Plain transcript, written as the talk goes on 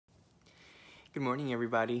Good morning,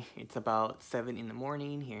 everybody. It's about 7 in the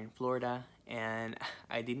morning here in Florida, and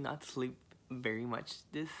I did not sleep very much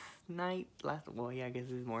this night. I guess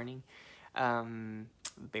this morning. Um,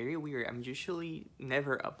 Very weird. I'm usually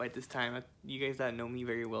never up at this time. You guys that know me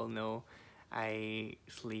very well know I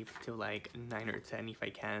sleep till like 9 or 10 if I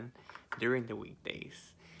can during the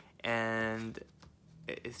weekdays. And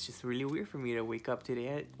it's just really weird for me to wake up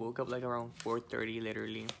today. I woke up like around 4:30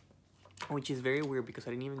 literally, which is very weird because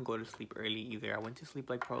I didn't even go to sleep early either. I went to sleep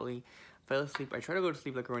like probably fell asleep. I tried to go to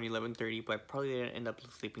sleep like around 11:30, but I probably didn't end up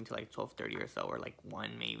sleeping till like 12:30 or so, or like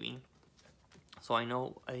 1 maybe. So I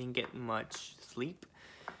know I didn't get much sleep.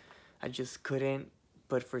 I just couldn't,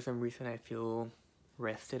 but for some reason I feel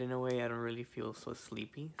rested in a way. I don't really feel so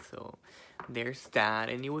sleepy. So there's that.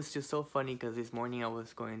 And it was just so funny because this morning I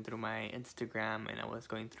was going through my Instagram and I was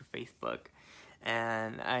going through Facebook,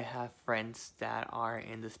 and I have friends that are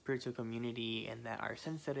in the spiritual community and that are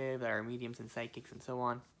sensitive, that are mediums and psychics and so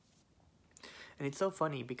on. And it's so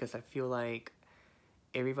funny because I feel like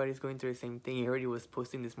everybody's going through the same thing. Everybody was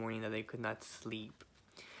posting this morning that they could not sleep.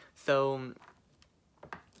 So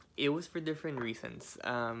it was for different reasons.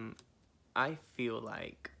 I feel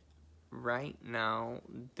like right now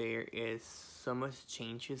there is so much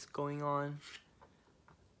changes going on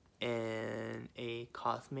in a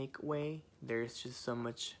cosmic way. There's just so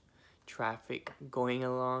much traffic going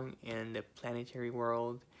along in the planetary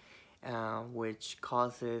world, which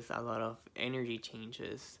causes a lot of energy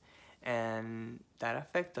changes, and that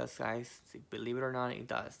affect us, guys. Believe it or not, it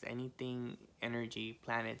does. Anything, energy,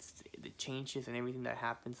 planets, the changes and everything that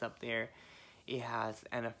happens up there, it has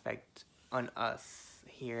an effect on us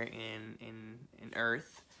here in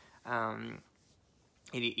Earth. Um,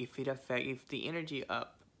 if the energy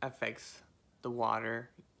up affects the water,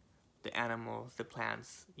 the animals, the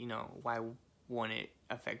plants, why won't it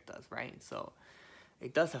affect us, right? So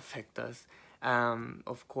it does affect us.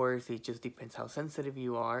 Of course, it just depends how sensitive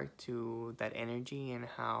you are to that energy and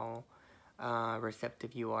how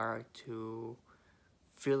receptive you are to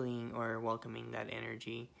feeling or welcoming that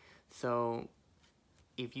energy. So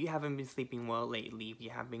if you haven't been sleeping well lately, if you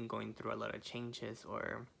have been going through a lot of changes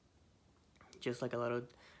or just like a lot of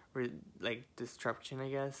like disruption, I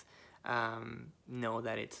guess, know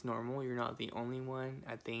that it's normal. You're not the only one.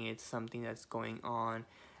 I think it's something that's going on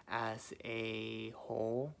as a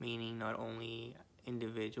whole, meaning not only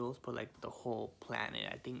individuals but like the whole planet.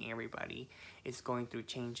 I think everybody is going through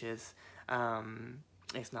changes.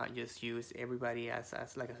 It's not just you, it's everybody as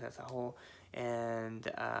like I said, as a whole.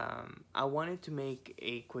 And I wanted to make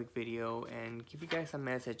a quick video and give you guys a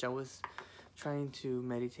message. I was trying to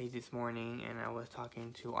meditate this morning and I was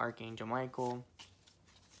talking to Archangel Micheal.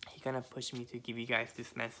 He kind of pushed me to give you guys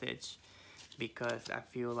this message because I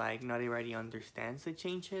feel like not everybody understands the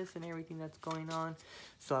changes and everything that's going on.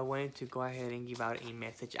 So I wanted to go ahead and give out a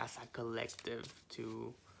message as a collective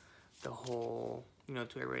to the whole,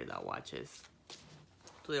 to everybody that watches,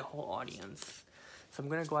 to the whole audience. So I'm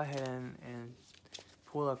gonna go ahead and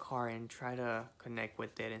pull a card and try to connect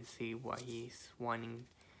with it and see what he's wanting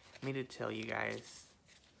me to tell you guys,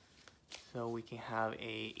 so we can have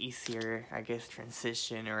a easier, I guess,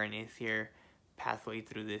 transition or an easier pathway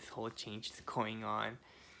through this whole change that's going on.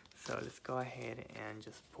 So let's go ahead and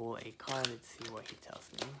just pull a card and see what he tells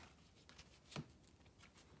me.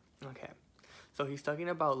 Okay, so he's talking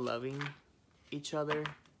about loving each other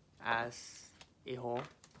as a whole.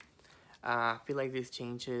 I feel like these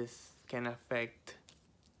changes can affect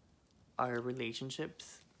our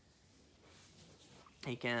relationships.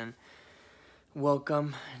 It can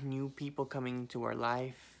welcome new people coming into our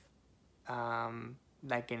life,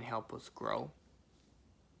 that can help us grow.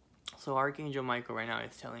 So Archangel Micheal right now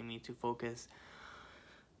is telling me to focus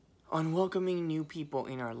on welcoming new people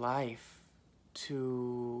in our life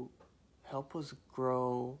to help us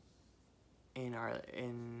grow in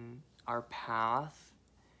our path,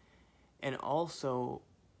 and also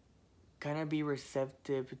kind of be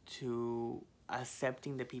receptive to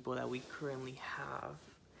accepting the people that we currently have.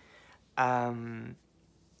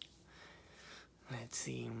 Let's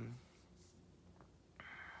see.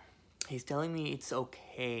 He's telling me it's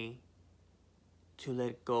okay to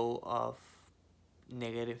let go of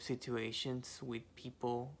negative situations with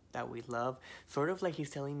people that we love. Sort of like he's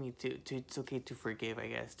telling me to it's okay to forgive, I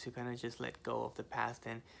guess, to kind of just let go of the past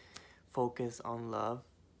and focus on love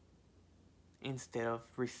instead of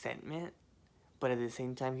resentment. But at the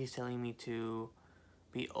same time, he's telling me to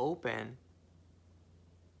be open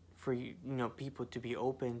for people to be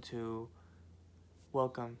open to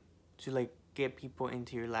welcome, to like get people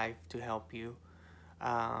into your life to help you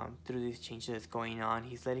through these changes that's going on.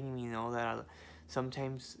 He's letting me know that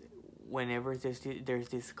sometimes whenever there's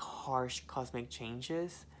this harsh cosmic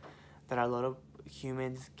changes, that a lot of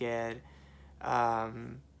humans get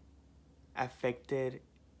um, affected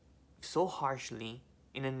so harshly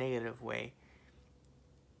in a negative way,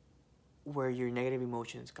 where your negative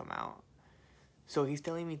emotions come out. So he's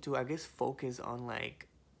telling me to, I guess, focus on like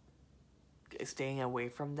staying away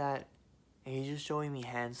from that. And he's just showing me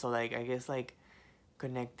hands. So like, I guess like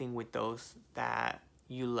connecting with those that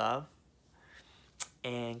you love,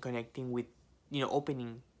 and connecting with,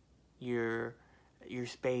 opening your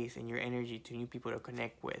space and your energy to new people to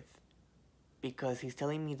connect with, because he's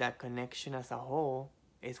telling me that connection as a whole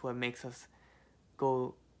is what makes us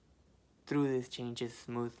go through these changes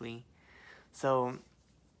smoothly. So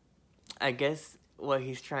I guess what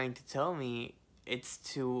he's trying to tell me, it's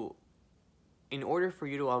to, in order for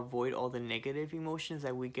you to avoid all the negative emotions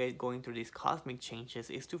that we get going through these cosmic changes,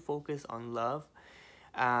 is to focus on love,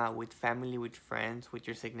 with family, with friends, with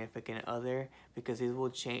your significant other, because it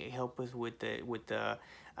will help us with the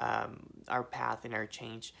our path and our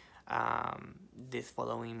change this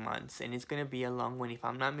following months. And it's gonna be a long one. If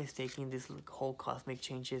I'm not mistaken, this whole cosmic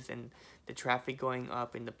changes and the traffic going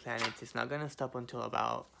up in the planets, it's not gonna stop until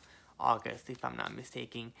about August, if I'm not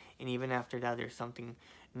mistaken. And even after that, there's something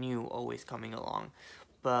new always coming along.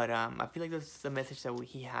 But I feel like that's the message that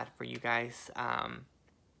he had for you guys.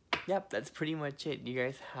 Yep, that's pretty much it. You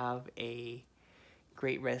guys have a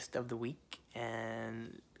great rest of the week,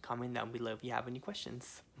 and comment down below if you have any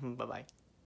questions. Bye bye.